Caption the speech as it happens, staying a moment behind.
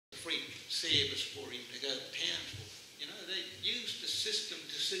free service for him to go to Townsville. You know, they used the system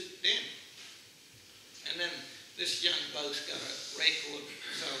to suit them. And then this young bloke's got a record,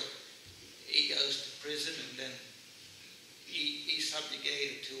 so he goes to prison, and then he's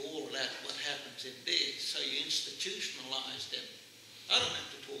subjugated to all of that, what happens in there. So you institutionalise them. I don't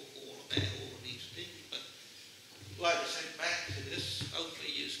have to talk all about all of these things, but like I said, back to this,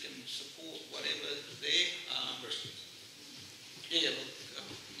 hopefully you can support whatever is there. Questions? Yeah, look, I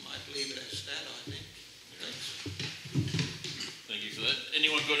might leave it as that, I think. Thanks. Thank you for that.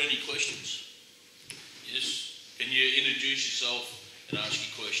 Anyone got any questions? Yes? Can you introduce yourself and ask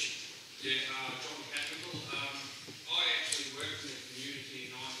your question? Yeah, John Capital. I actually worked in the community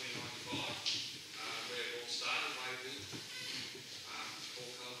in 1995, where it all started, Waverley,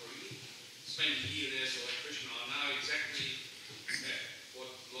 Port Calvary. Spent a year there as an electrician. I know exactly what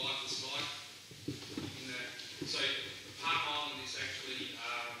life is like in that. So Palm Island is actually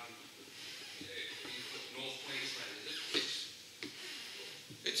North Queensland, is it?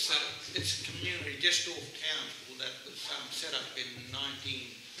 It's a community just off Townsville that was set up in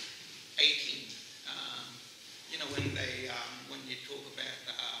 1918. You know, when you talk about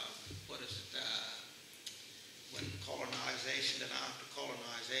when colonisation, and after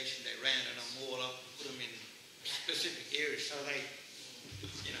colonisation, they rounded them all up, put them in specific areas, so they,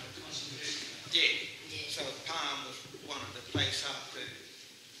 you know, yeah. So Palm was one of the place after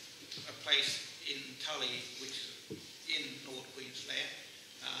a place in Tully, which is in North Queensland,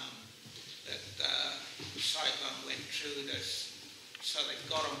 that cyclone went through this, so they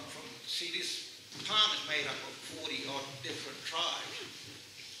got them from, see this, Palm is made up of 40 odd different tribes,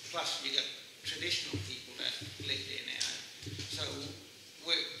 plus you got traditional people that live there now. So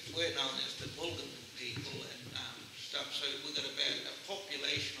we're known as the Bulgan people and stuff, so we've got about a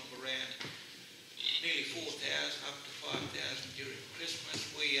population of around nearly 4,000 up to 5,000 during Christmas.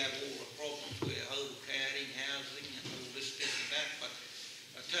 We have all the problems with overcrowding, housing and all this and that, but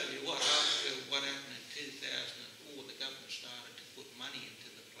I tell you what, after what happened in 2004, the government started to put money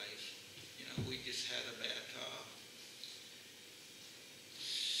into the place. You know, we just had about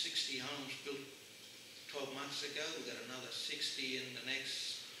 60 homes built 12 months ago. We've got another 60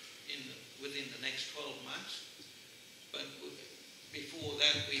 within the next 12 months. But before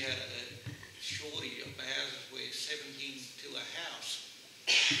that, we had a shortage of houses where 17 to a house,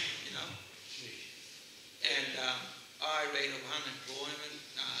 you know. And high rate of unemployment.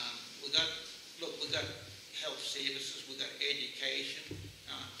 We've got health services, we've got education,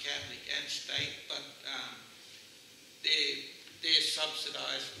 Catholic and state, but they're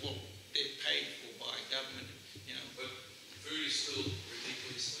subsidised, well, they're paid for by government, you know. But food is still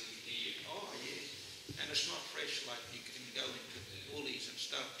ridiculously dear. Oh, yeah. And it's not fresh like you can go into Woolies and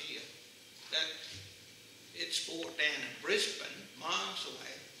stuff here. It's bought down in Brisbane, miles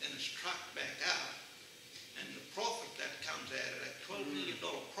away, then it's trucked back up, and the profit that comes out of that $12 million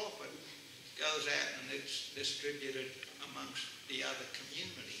profit goes out and it's distributed amongst the other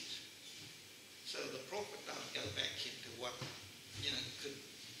communities. So the profit doesn't go back into what, you know, could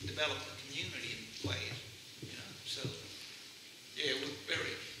develop the community in ways, you know. So, yeah, we're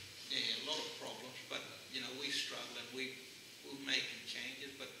a lot of problems, but, you know, we struggle and we're making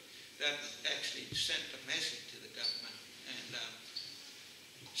changes, but that actually sent a message to the government. And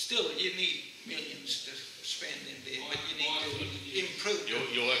still, you need millions to spend in there, but you need to improve.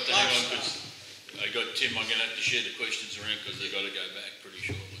 You'll have to hang on, because I got Tim. I'm going to have to share the questions around because they've got to go back pretty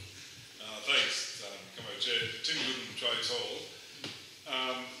shortly. Thanks, Chair. Tim Gooden, Trades Hall.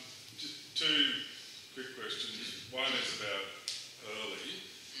 Just two quick questions. One is about Early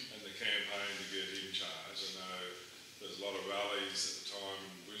and the campaign to get in charge. I know there's a lot of rallies at the time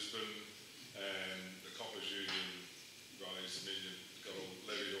in Brisbane, and the Coppers Union raised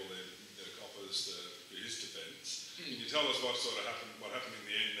levied all their coppers for his defence. Can you tell us what happened in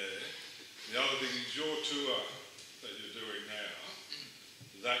the end there? The other thing is your tour that you're doing now,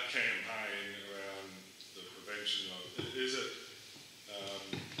 that campaign around the prevention of, is it,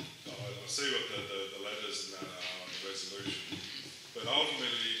 I see what the letters and that are on the resolution, but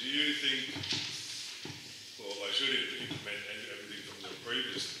ultimately do you think, well, they should implement everything from the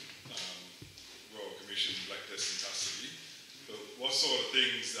previous Royal Commission, Black Death and Custody, but what sort of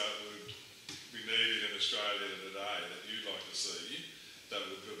things that would be needed in Australia today that you'd like to see that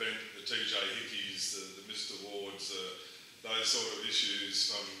would prevent the TJ Hickeys, the Mr Wards, those sort of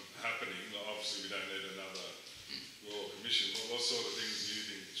issues from happening? Obviously we don't need another Royal Commission, but what sort of things do you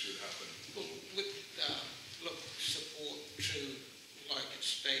think should happen? Well, with support through, like it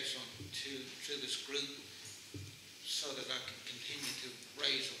states on to this group, so that I can continue to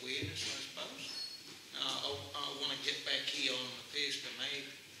raise awareness, I suppose. I want to get back here on the 1st of May.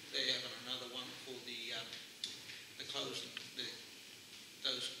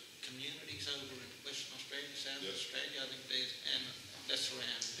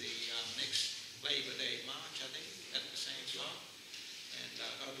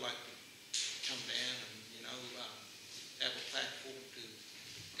 I'd like to come down and, have a platform to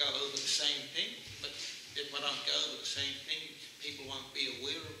go over the same thing. But if I don't go over the same thing, people won't be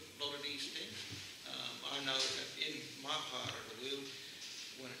aware of a lot of these things. I know that in my part of the world,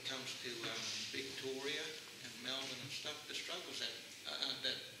 when it comes to Victoria and Melbourne and stuff, the struggles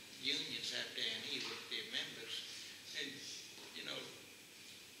that unions have down here with their members, and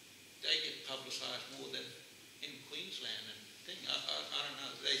they get publicised more than in Queensland and thing. I don't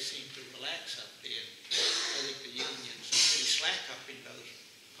know. They seem to relax up there. I think the unions are pretty slack up in those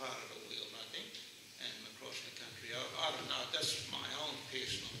part of the world, I think, and across the country. I don't know. That's my own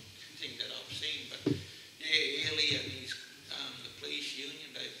personal thing that I've seen, but yeah, earlier the police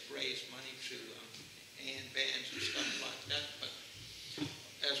union, they've raised money through bans and stuff like that, but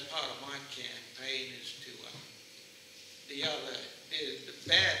as part of my campaign is to the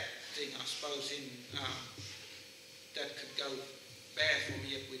bad thing, I suppose, that could go bad for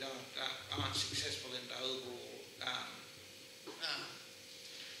me if we aren't successful in the overall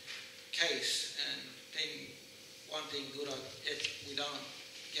case. And one thing good, if we don't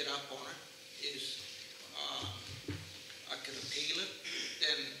get up on it, is I could appeal it.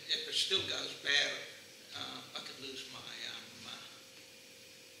 Then if it still goes bad, I could lose my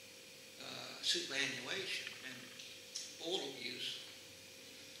superannuation. And all of yous,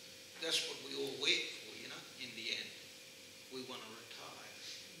 that's what we all work for, in the end. We want to retire.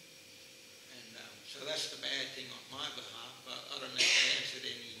 And so that's the bad thing on my behalf. I don't know if I answered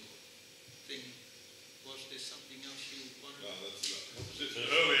anything. Was there something else you wanted? No, that's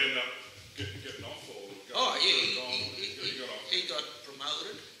early end up getting off or going? Oh, yeah, he got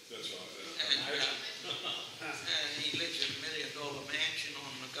promoted. That's right. And he lives in $1 million mansion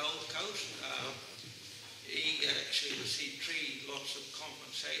on the Gold Coast. He actually received 3 lots of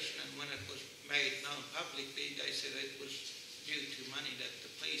compensation, and when it was made known publicly, they said it was due to money that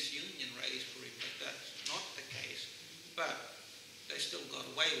the police union raised for him, but that's not the case. But they still got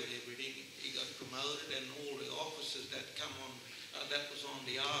away with everything. He got promoted, and all the officers that come on, that was on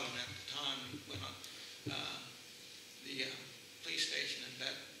the island at the time when the police station, and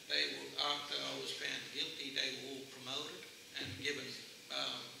that they were, after I was found guilty, they were all promoted and given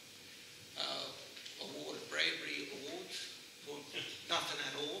awarded bravery awards for nothing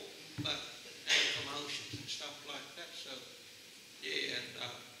at all, but and promotions and stuff like that. So yeah, and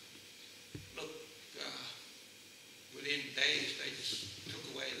look, within days they just took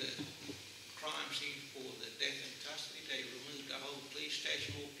away the crime scene for the death in custody. They removed the whole police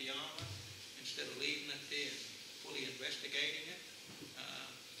station off the island instead of leaving it there and fully investigating it.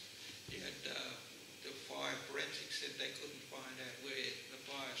 You had the fire forensics said they couldn't find out where the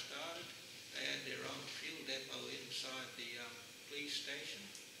fire started. They had their own fuel depot inside the police station.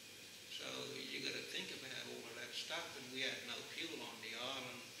 So you got to think about all of that stuff, and we had no fuel on the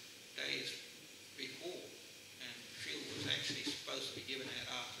island days before, and fuel was actually supposed to be given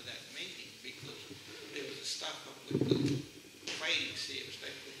out after that meeting because there was a stuff up with the trading service.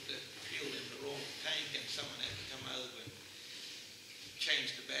 They put the fuel in the wrong tank, and someone had to come over and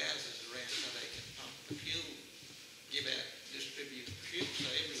change the bowsers around so they could pump the fuel, distribute fuel, so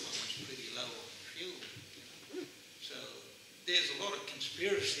everyone was pretty low on fuel. So there's a lot of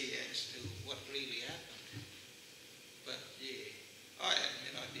conspiracy as to what really happened. But yeah, I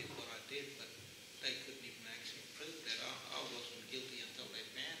admit I did what I did, but they couldn't even actually prove that. I wasn't guilty until they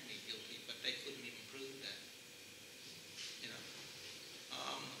found me guilty, but they couldn't even prove that.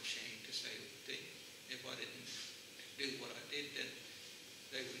 I'm not ashamed to say that if I didn't do what I did, then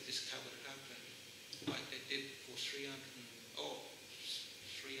they would just cover it up, and like they did for 300 and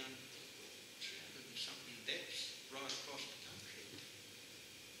something deaths right across the country.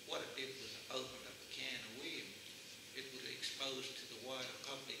 What it did was open up a can of worms. It would expose to the wider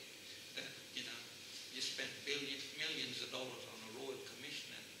public that, you spent millions of dollars on a royal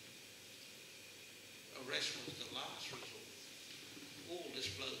commission, and arrest was the last resort. All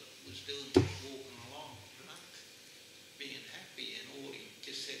this bloke was doing was walking along drunk, being happy, and all he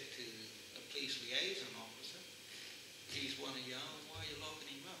just said to a police liaison officer, he's one of your own, why are you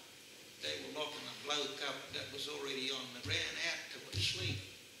locking him up? They were locking a bloke up that was already on the ran out to sleep.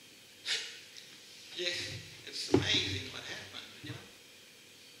 Yeah, it's amazing what happened,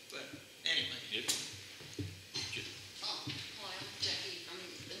 But anyway. Yep. Hi, I'm Jackie from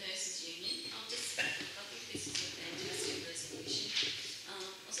the Nurses Union. I think this is a fantastic resolution. I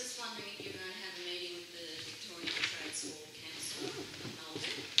was just wondering if you're going to have a meeting with the Victorian Trades Hall Council in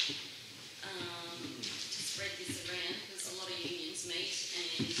Melbourne to spread this around, because a lot of unions meet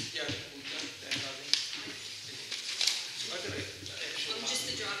and... Yeah, we've done that, I think. I could actually... I'm just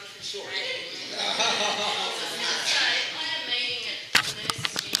the driver for Sorry. Australia.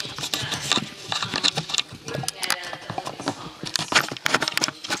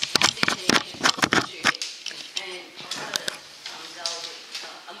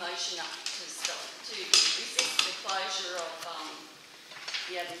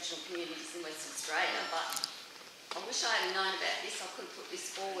 the Aboriginal communities in Western Australia, but I wish I had known about this. I could have put this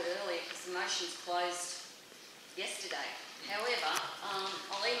forward earlier because the motion's closed yesterday. However,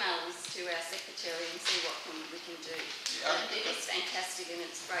 I'll email this to our secretary and see what we can do. It is fantastic and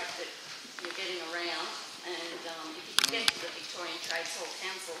it's great that you're getting around, and if you can get to the Victorian Trades Hall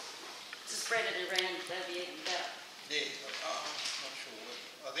Council to spread it around, that'd be even better. Yeah, I'm not sure.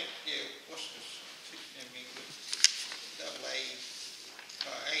 I think, yeah, what's this? I mean,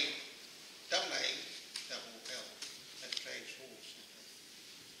 double A, double L, that Trades Hall.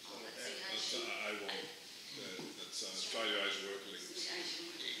 Oh, that's the That's Asian. AWOL. That's Australia Asia Work Links. The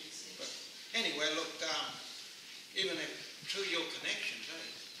Asian one, Yeah, yes. but anyway, look, even if through your connections,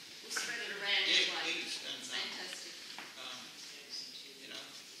 We'll spread it around yeah, anyway. please, and It's fantastic.